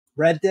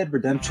Red Dead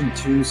Redemption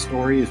 2's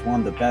story is one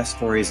of the best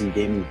stories in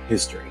gaming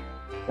history.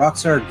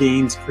 Rockstar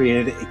Games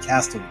created a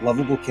cast of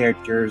lovable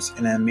characters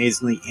and an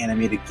amazingly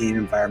animated game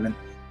environment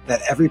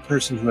that every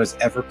person who has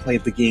ever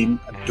played the game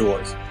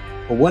adores.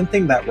 But one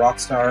thing that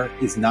Rockstar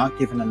is not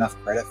given enough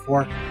credit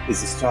for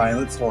is the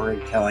silent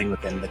storytelling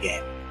within the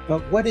game.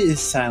 But what is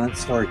silent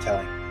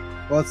storytelling?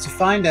 Well, it's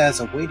defined as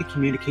a way to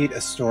communicate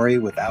a story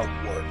without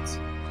words.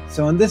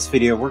 So in this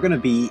video, we're going to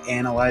be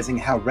analyzing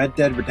how Red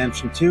Dead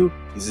Redemption 2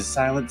 uses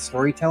silent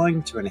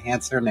storytelling to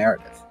enhance their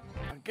narrative.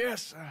 I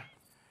guess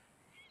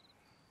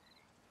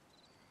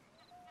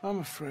I'm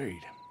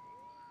afraid.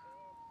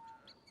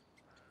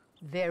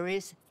 There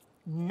is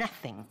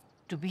nothing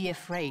to be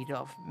afraid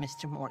of,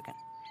 Mr. Morgan.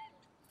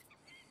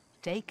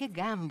 Take a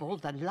gamble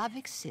that love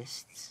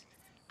exists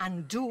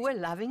and do a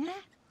loving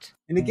act.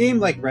 In a game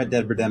like Red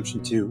Dead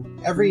Redemption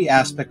 2, every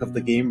aspect of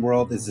the game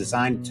world is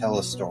designed to tell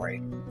a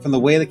story. From the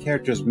way the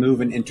characters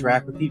move and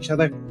interact with each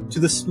other, to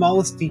the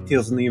smallest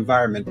details in the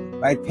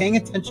environment. By paying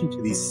attention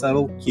to these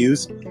subtle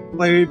cues,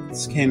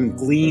 players can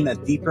glean a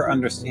deeper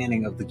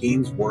understanding of the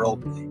game's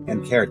world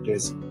and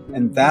characters,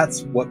 and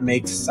that's what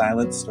makes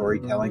silent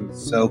storytelling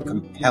so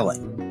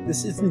compelling.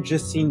 This isn't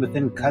just seen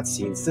within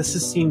cutscenes, this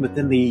is seen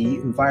within the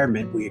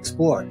environment we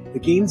explore. The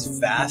game's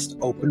vast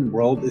open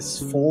world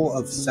is full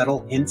of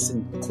subtle hints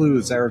and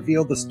clues that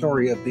reveal the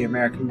story of the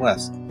American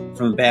West.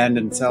 From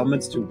abandoned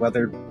settlements to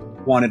weathered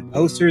wanted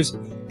posters,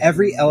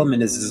 every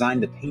element is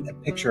designed to paint a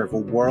picture of a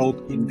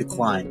world in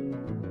decline.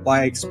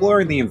 By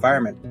exploring the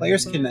environment,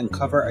 players can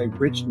uncover a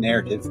rich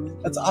narrative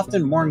that's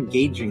often more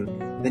engaging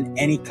than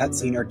any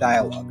cutscene or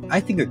dialogue. I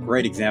think a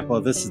great example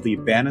of this is the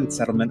abandoned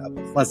settlement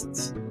of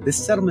Pleasance.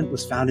 This settlement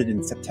was founded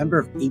in September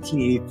of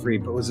 1883,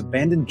 but was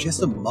abandoned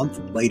just a month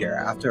later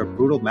after a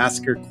brutal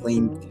massacre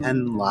claimed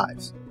 10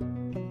 lives.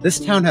 This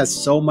town has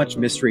so much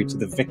mystery, to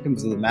the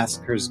victims of the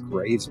massacre's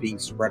graves being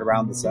spread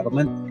around the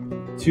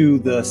settlement, to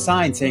the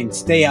sign saying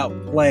 "Stay out,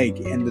 plague,"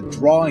 and the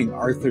drawing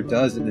Arthur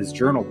does in his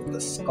journal with the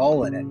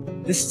skull in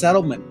it. This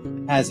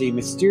settlement has a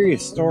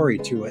mysterious story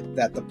to it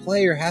that the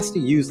player has to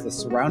use the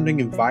surrounding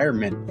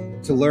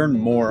environment to learn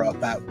more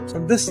about.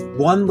 From this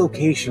one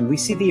location, we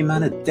see the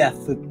amount of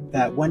depth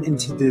that went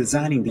into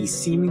designing these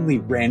seemingly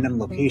random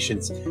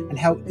locations, and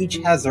how each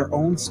has their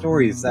own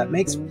stories that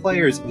makes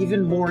players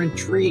even more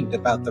intrigued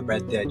about the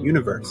Red Dead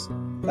universe.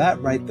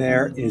 That right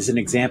there is an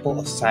example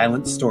of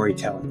silent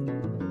storytelling.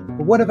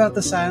 But what about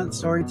the silent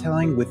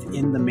storytelling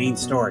within the main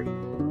story?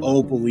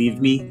 Oh,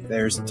 believe me,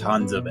 there's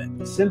tons of it.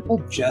 A simple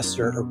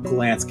gesture or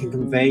glance can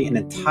convey an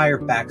entire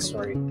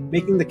backstory,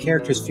 making the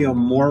characters feel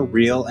more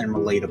real and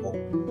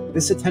relatable.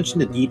 This attention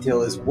to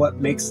detail is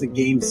what makes the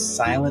game's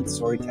silent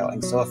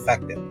storytelling so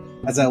effective,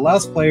 as it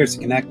allows players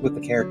to connect with the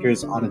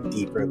characters on a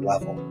deeper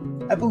level.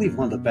 I believe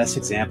one of the best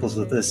examples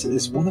of this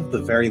is one of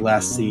the very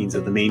last scenes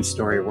of the main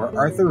story where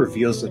Arthur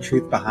reveals the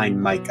truth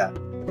behind Micah.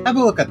 Have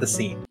a look at the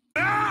scene.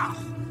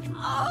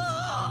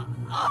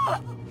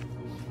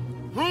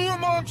 Who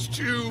amongst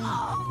you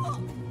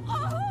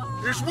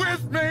is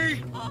with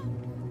me?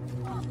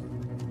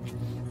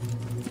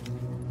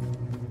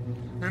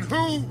 And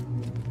who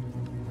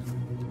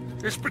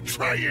is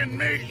betraying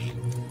me?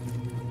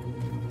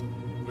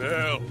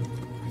 Well,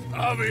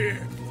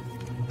 Javier,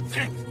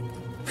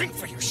 think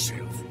for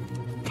yourself.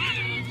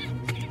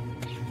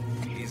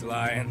 He's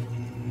lying.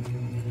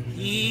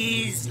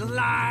 He's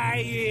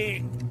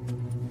lying.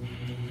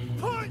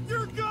 Put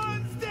your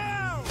guns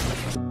down!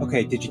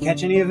 Okay, did you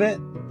catch any of it?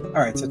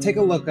 Alright, so take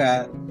a look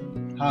at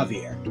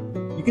Javier.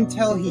 You can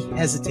tell he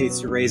hesitates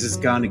to raise his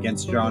gun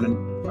against John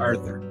and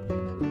Arthur.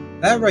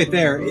 That right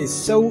there is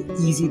so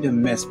easy to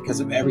miss because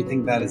of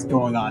everything that is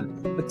going on,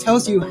 but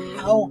tells you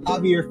how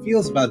Javier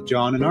feels about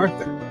John and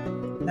Arthur.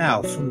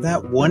 Now, from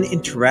that one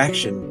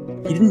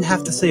interaction, he didn't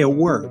have to say a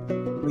word,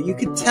 but you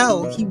could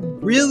tell he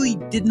really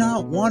did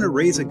not want to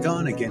raise a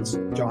gun against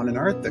John and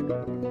Arthur.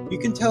 You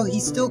can tell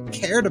he still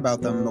cared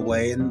about them in a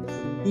way, and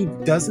he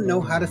doesn't know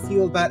how to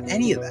feel about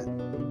any of that.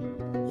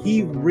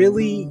 He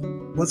really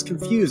was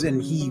confused,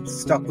 and he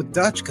stuck with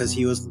Dutch because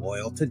he was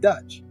loyal to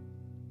Dutch.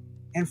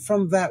 And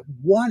from that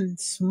one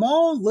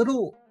small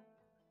little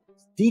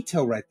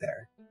detail right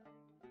there,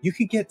 you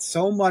could get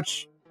so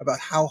much about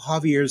how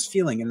Javier is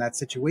feeling in that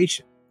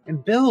situation.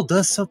 And Bill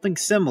does something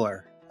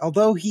similar.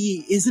 Although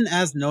he isn't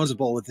as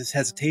noticeable with his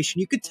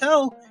hesitation, you could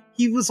tell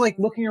he was like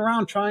looking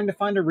around trying to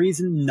find a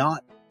reason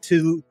not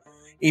to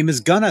aim his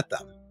gun at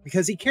them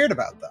because he cared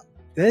about them.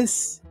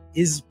 This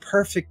is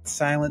perfect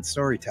silent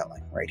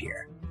storytelling right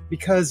here.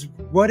 Because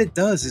what it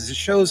does is it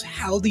shows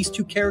how these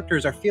two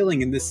characters are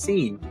feeling in this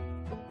scene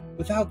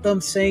without them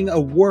saying a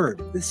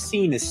word. This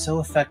scene is so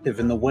effective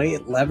in the way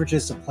it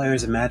leverages the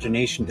player's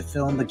imagination to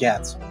fill in the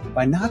gaps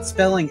by not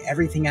spelling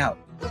everything out.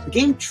 The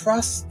game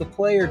trusts the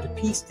player to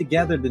piece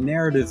together the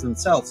narratives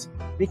themselves,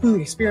 making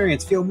the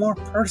experience feel more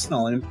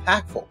personal and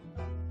impactful.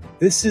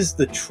 This is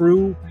the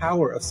true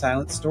power of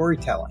silent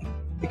storytelling.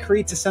 It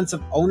creates a sense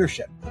of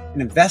ownership,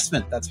 an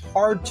investment that's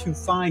hard to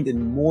find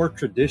in more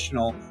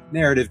traditional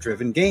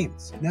narrative-driven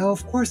games. Now,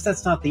 of course,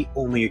 that's not the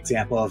only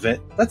example of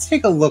it. Let's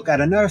take a look at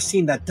another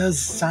scene that does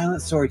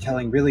silent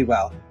storytelling really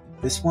well,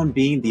 this one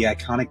being the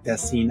iconic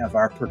death scene of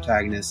our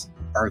protagonist,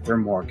 Arthur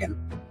Morgan.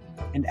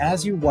 And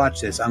as you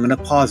watch this, I'm going to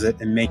pause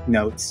it and make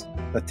notes,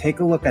 but take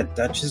a look at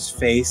Dutch's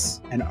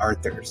face and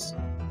Arthur's,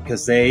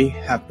 because they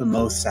have the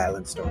most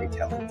silent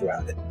storytelling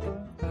throughout it.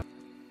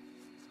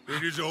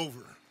 It is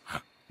over.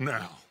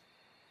 Now,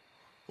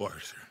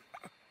 Arthur.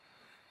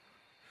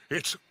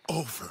 It's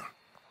over.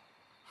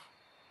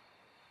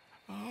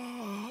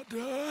 Oh,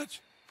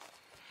 Dutch.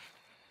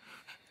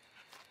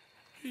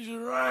 He's a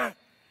rat.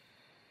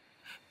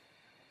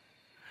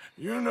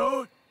 You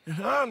know it,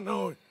 and I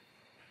know it.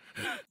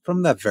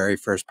 From that very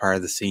first part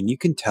of the scene, you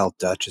can tell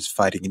Dutch is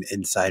fighting an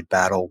inside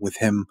battle with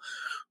him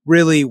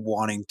really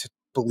wanting to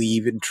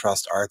believe and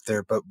trust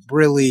Arthur, but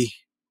really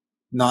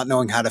not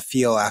knowing how to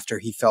feel after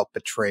he felt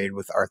betrayed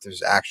with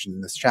Arthur's action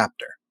in this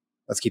chapter.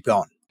 Let's keep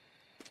going.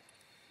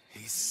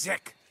 He's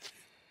sick.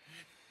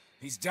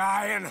 He's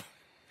dying.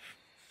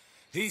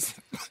 He's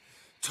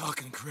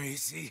talking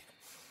crazy.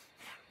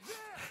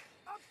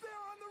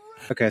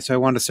 Okay, so I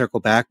want to circle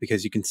back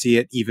because you can see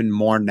it even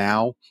more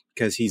now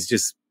because he's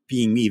just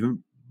being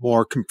even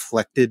more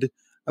conflicted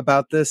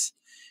about this.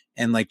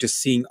 And like just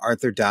seeing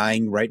Arthur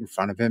dying right in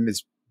front of him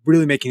is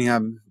really making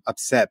him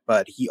upset,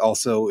 but he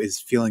also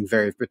is feeling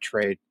very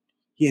betrayed.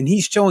 And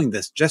he's showing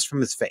this just from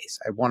his face.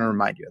 I want to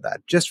remind you of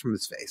that, just from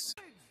his face.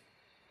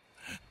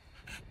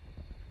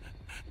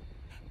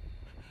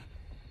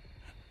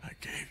 I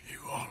gave you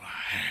all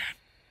I had.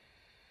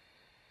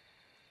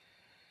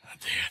 I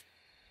did.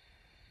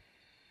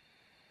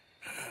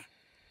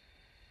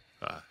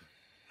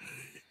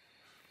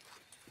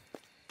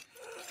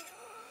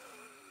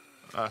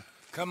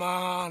 Come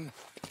on,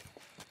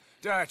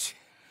 Dutch.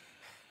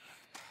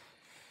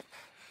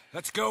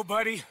 Let's go,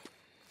 buddy.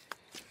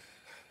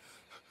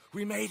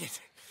 We made it.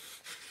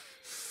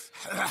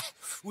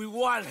 We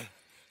won.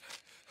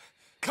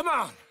 Come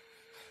on.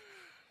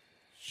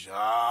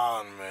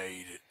 John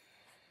made it.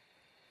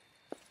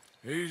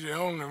 He's the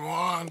only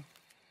one.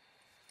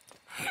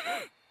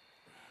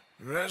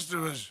 The rest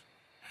of us.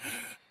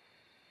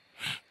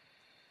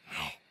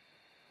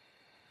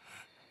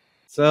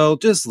 So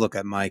just look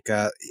at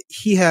Micah.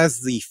 He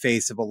has the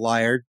face of a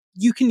liar.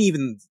 You can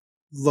even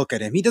look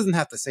at him. He doesn't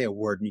have to say a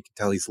word, and you can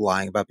tell he's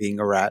lying about being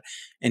a rat.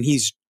 And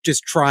he's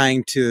just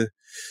trying to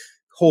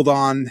hold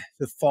on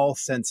the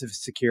false sense of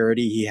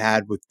security he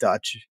had with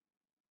Dutch.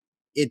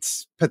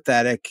 It's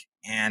pathetic,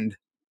 and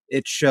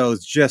it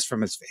shows just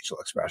from his facial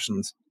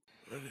expressions.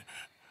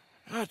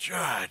 I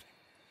tried.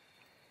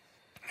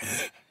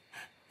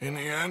 In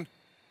the end,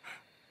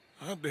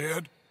 I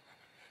did.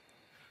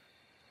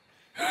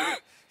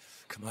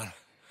 Come on.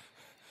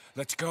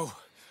 Let's go.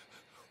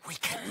 We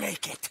can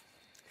make it.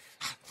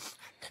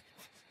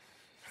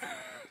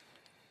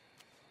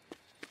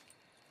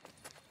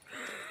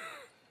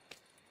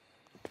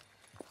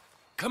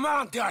 Come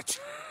on, Dutch.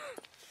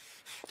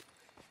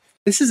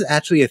 This is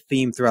actually a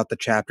theme throughout the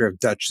chapter of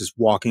Dutch just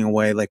walking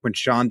away. Like when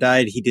Sean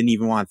died, he didn't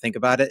even want to think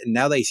about it. And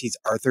now that he sees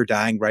Arthur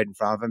dying right in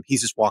front of him,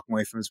 he's just walking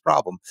away from his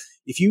problem.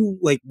 If you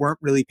weren't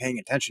really paying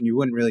attention, you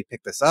wouldn't really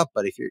pick this up.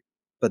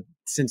 But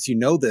since you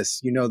know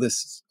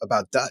this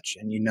about Dutch,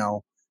 and you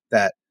know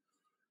that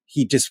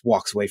he just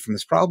walks away from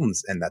his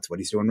problems, and that's what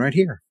he's doing right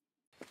here.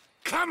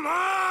 Come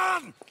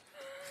on!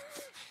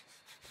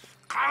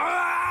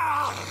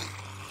 Ah!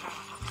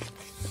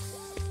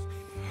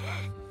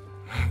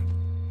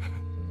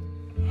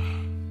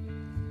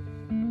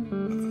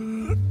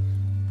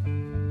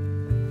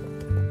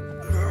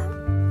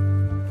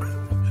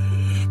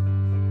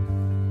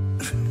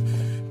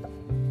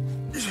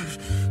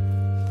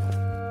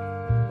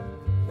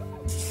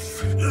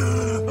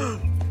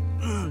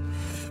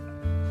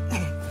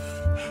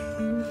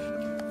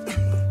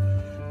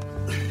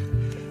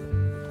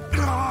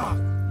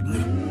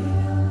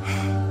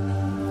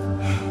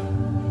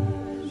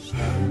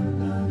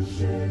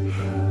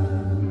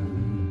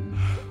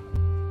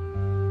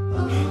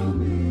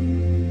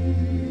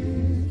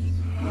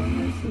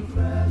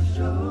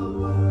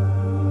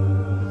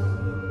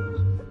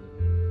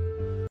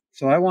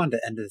 So I wanted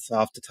to end this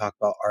off to talk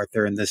about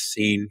Arthur in this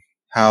scene,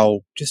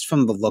 how just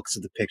from the looks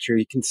of the picture,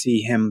 you can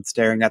see him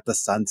staring at the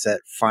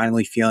sunset,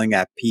 finally feeling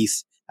at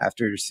peace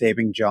after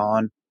saving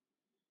John,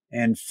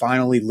 and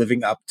finally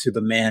living up to the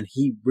man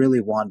he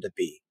really wanted to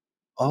be.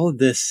 All of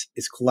this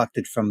is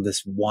collected from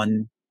this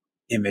one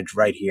image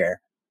right here,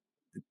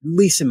 at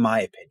least in my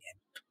opinion.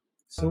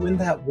 So in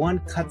that one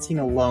cutscene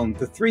alone,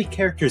 the three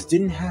characters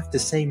didn't have to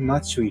say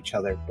much to each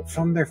other, but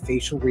from their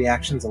facial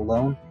reactions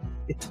alone,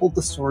 it told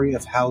the story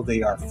of how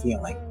they are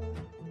feeling.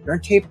 Their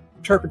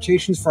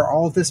interpretations for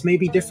all of this may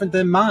be different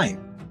than mine,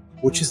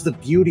 which is the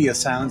beauty of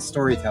silent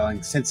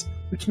storytelling, since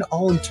we can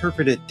all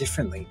interpret it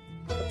differently,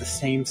 but the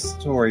same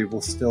story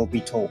will still be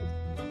told.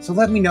 So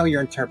let me know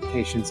your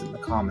interpretations in the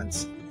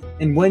comments.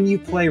 And when you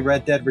play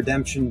Red Dead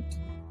Redemption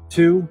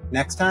 2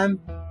 next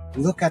time,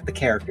 look at the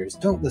characters.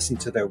 Don't listen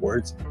to their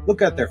words.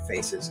 Look at their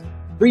faces.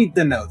 read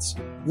the notes,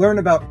 learn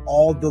about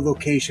all the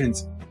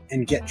locations,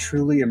 and get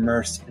truly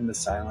immersed in the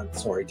silent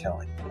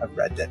storytelling of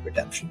Red Dead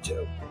Redemption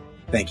 2.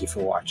 Thank you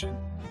for watching.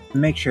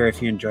 Make sure if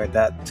you enjoyed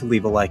that to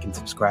leave a like and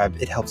subscribe.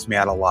 It helps me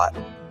out a lot,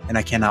 and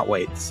I cannot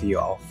wait to see you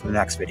all for the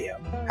next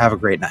video. Have a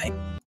great night.